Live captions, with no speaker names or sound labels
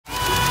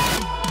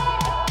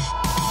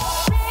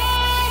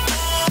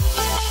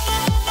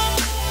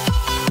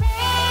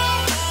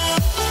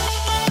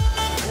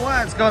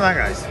going on,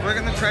 guys? We're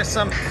gonna try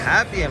some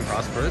Happy and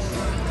Prosperous.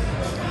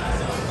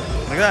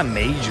 Look at that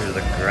major, the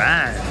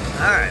grand.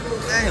 Alright,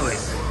 anyways.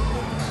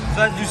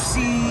 So as you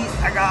see,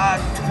 I got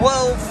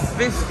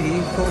 1250,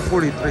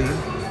 1243.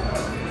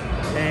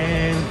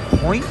 And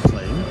point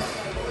play.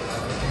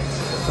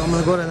 So I'm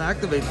gonna go ahead and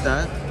activate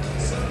that.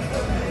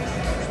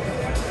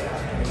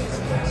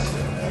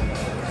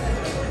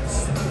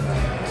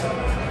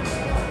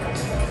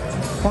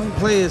 Point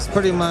play is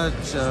pretty much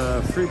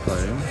free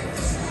play.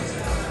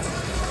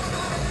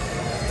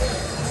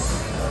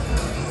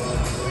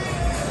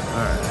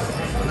 Alright,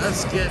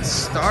 let's get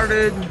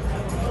started.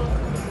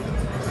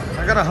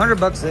 I got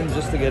 $100 in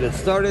just to get it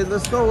started.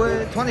 Let's go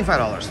with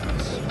 $25.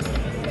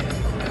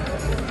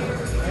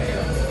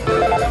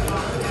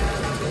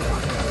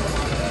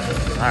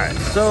 Alright,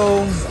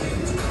 so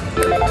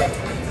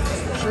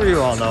I'm sure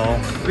you all know.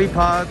 3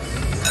 pots.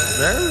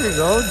 There we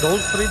go,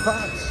 those 3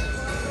 pots.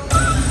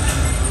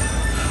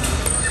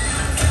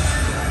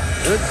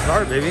 Good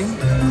start, baby.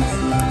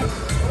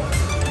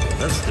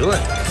 Let's do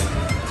it.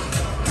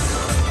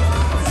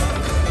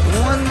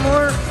 One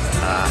more.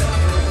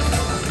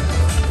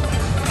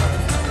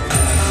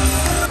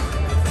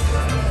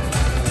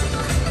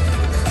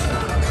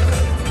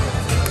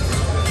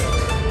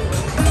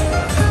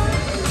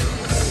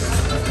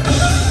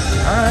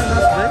 Alright,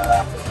 that's big.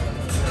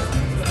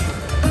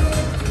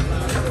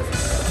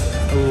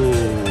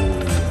 Ooh.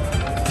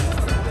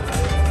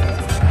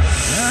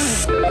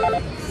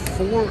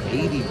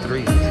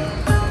 483.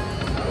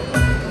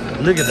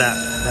 Look at that,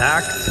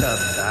 back to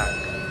back.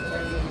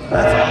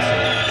 That's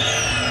awesome.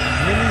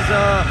 Mini's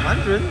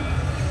 100.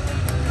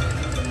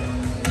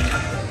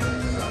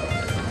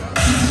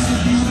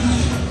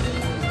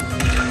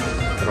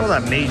 Throw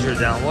that major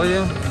down, will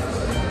you?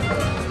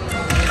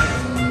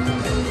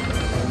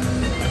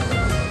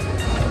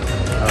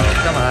 Oh,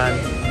 come on.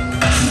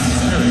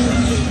 There we go.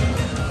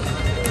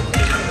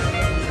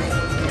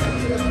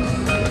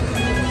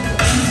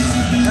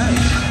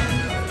 Nice.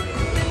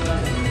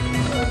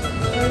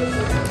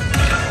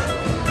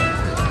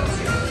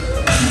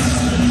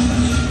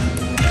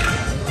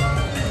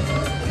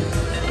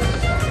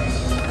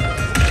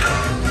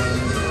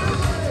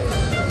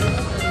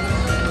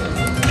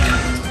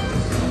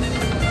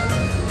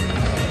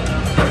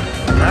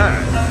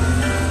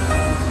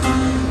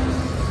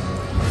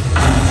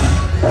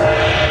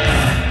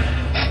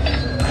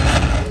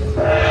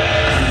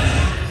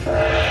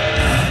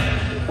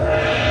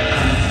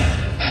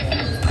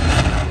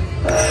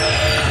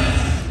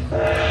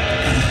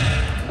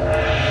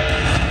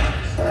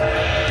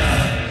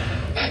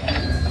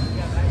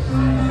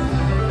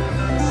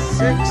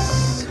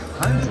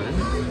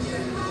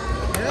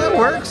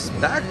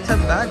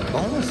 Back-to-back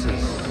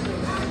bonuses.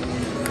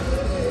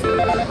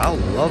 How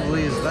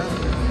lovely is that?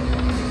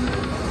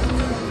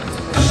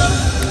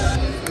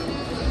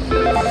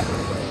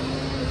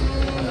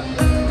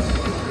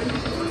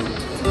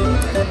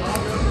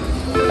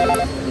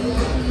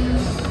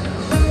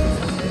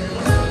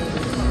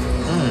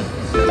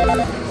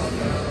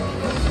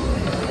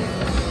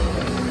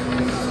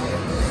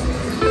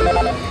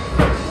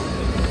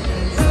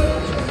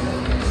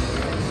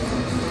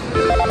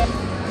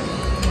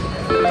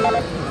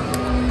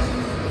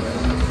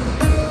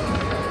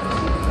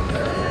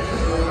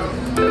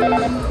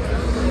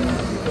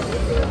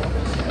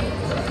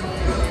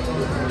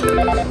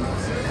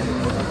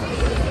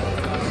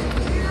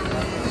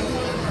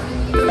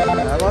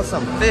 I lost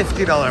some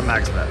 $50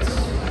 max bets.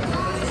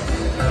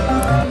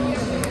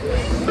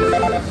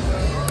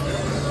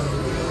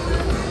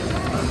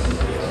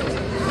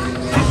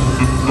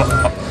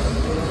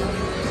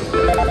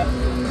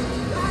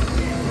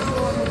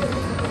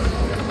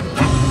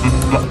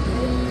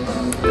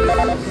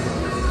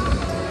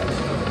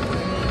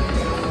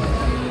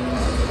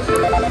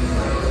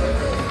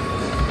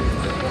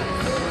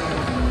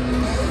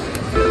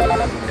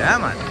 Yeah,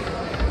 man.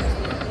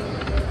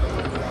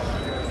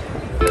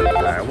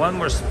 Alright, one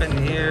more spin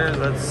here.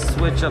 Let's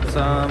switch up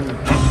some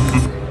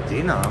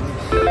denoms.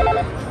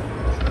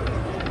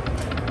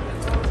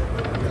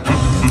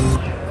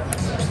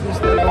 It's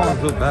not going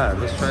too bad.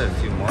 Let's try a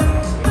few more.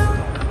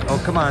 Oh,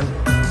 come on.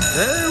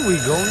 There we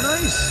go.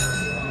 Nice.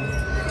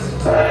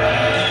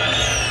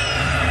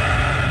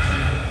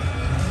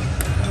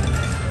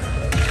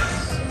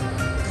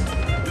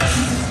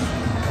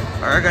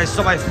 Alright, guys.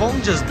 So my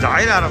phone just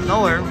died out of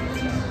nowhere.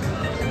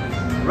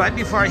 Right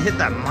before I hit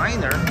that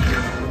minor.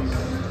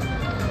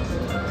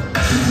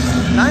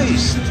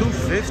 Nice,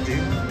 250.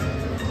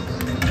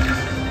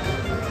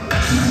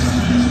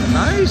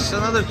 Nice,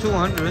 another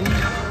 200.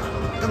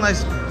 A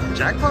nice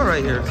jackpot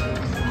right here.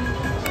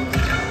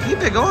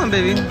 Keep it going,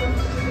 baby.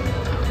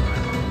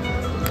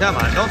 Come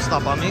on, don't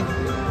stop on me.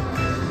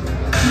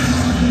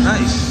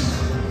 Nice.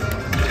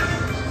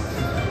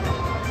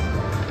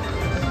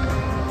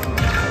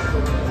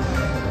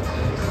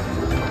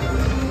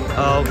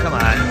 Oh, come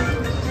on.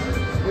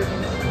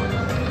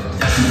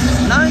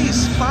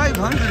 Nice,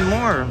 500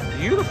 more.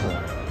 Beautiful.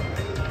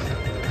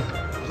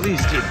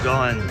 Please keep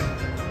going.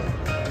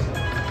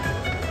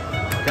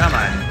 Come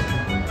on.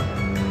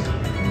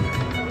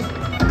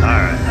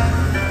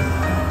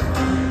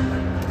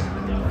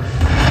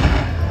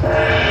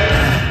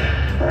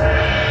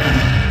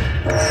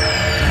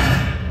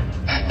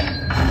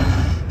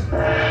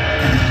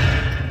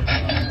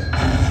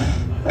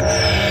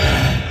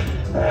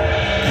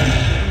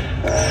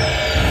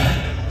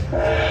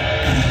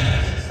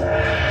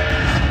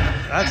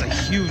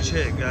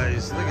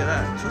 at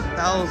that.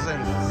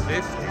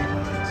 2,050.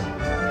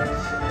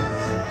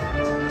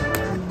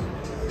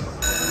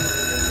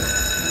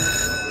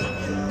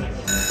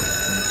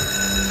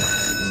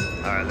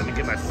 Alright, let me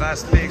get my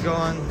fast pay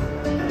going.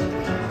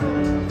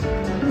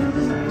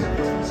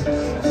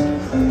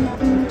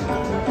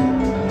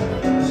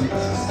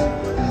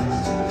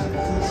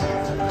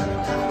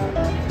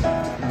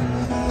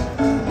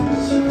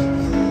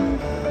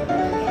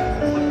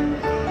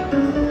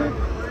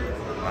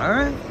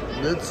 Alright,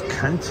 let's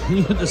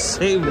continue the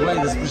same way.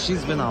 This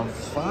machine's been on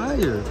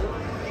fire.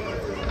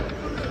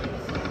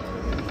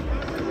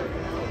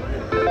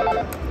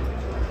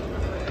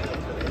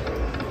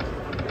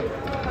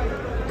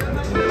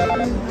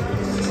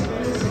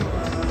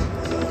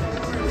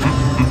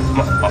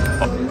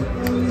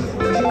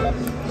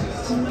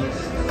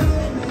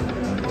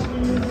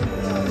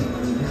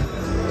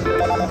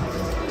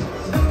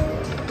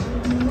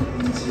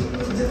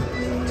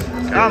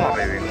 Come on,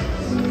 baby.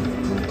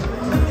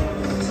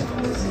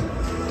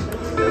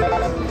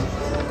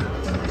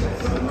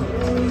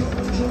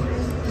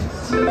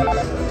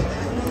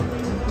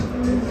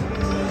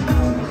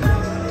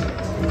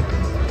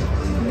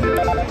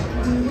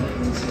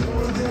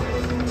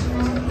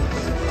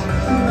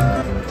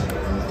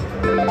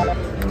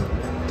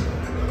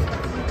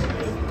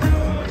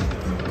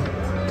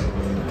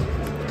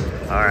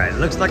 Alright,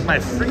 looks like my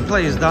free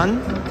play is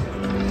done.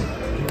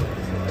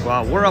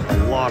 Wow, we're up a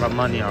lot of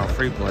money on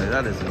free play.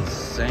 That is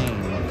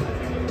insane.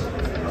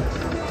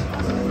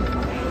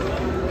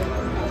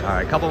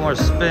 Alright, a couple more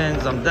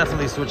spins. I'm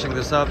definitely switching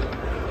this up.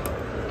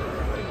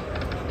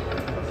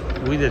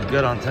 We did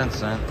good on 10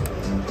 cent.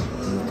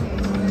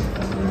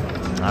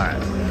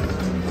 Alright.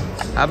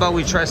 How about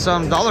we try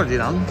some dollar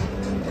denom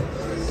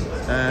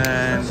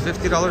and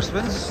 $50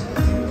 spins?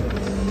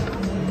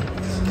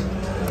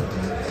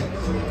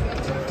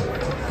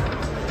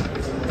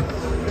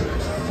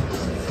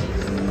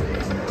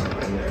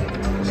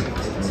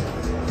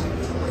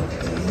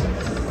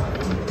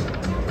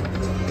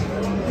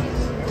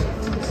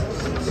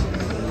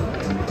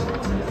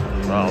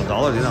 Wow,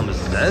 dollar denom is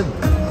dead.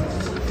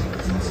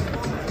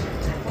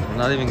 I'm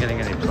not even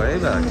getting any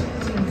playback.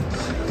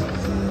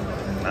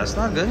 That's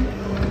not good.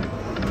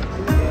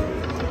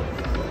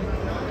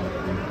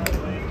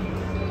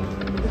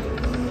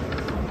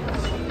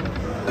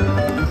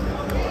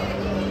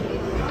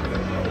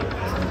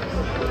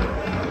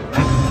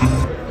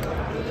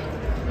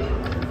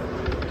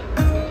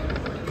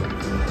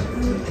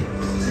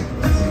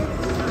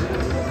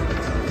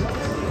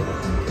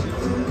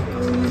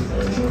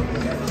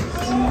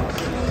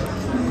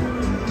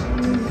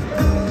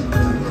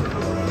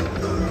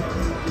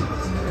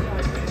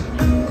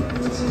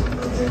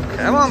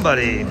 Come on,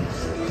 buddy.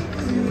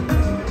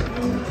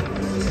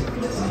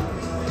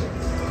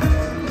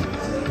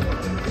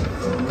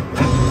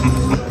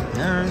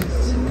 Alright,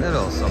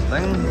 little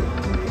something.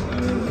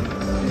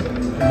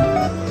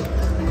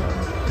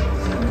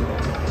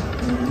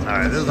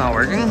 Alright, this is not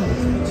working.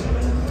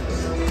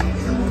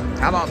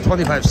 How about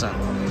 25 cents?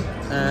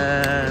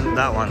 And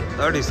that one,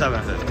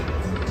 37.50.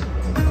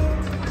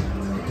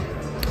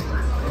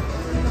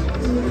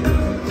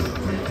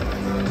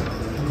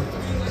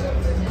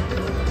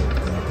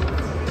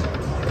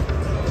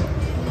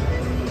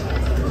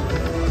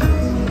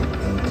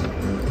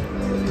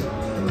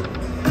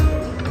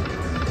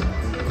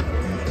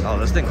 Oh,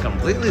 this thing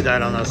completely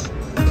died on us.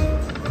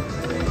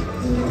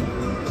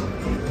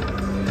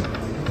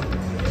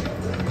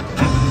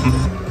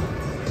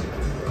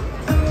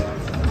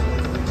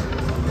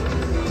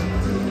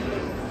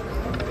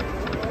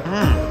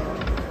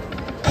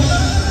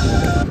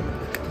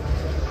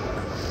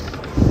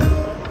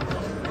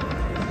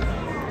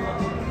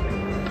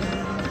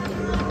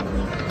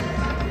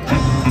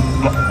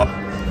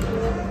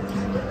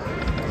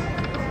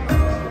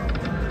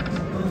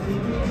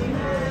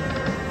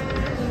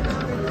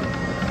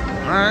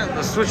 Alright,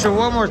 let's switch it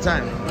one more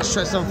time. Let's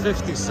try some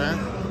 50 cent.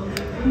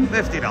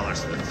 $50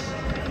 spins.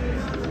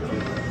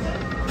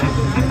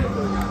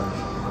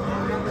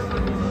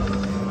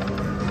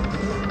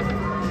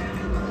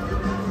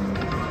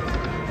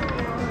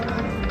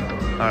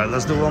 Alright,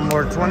 let's do one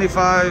more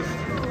 25.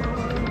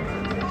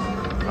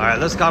 Alright,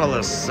 let's call it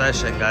a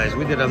session, guys.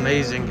 We did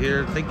amazing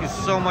here. Thank you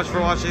so much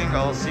for watching.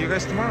 I'll see you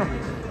guys tomorrow.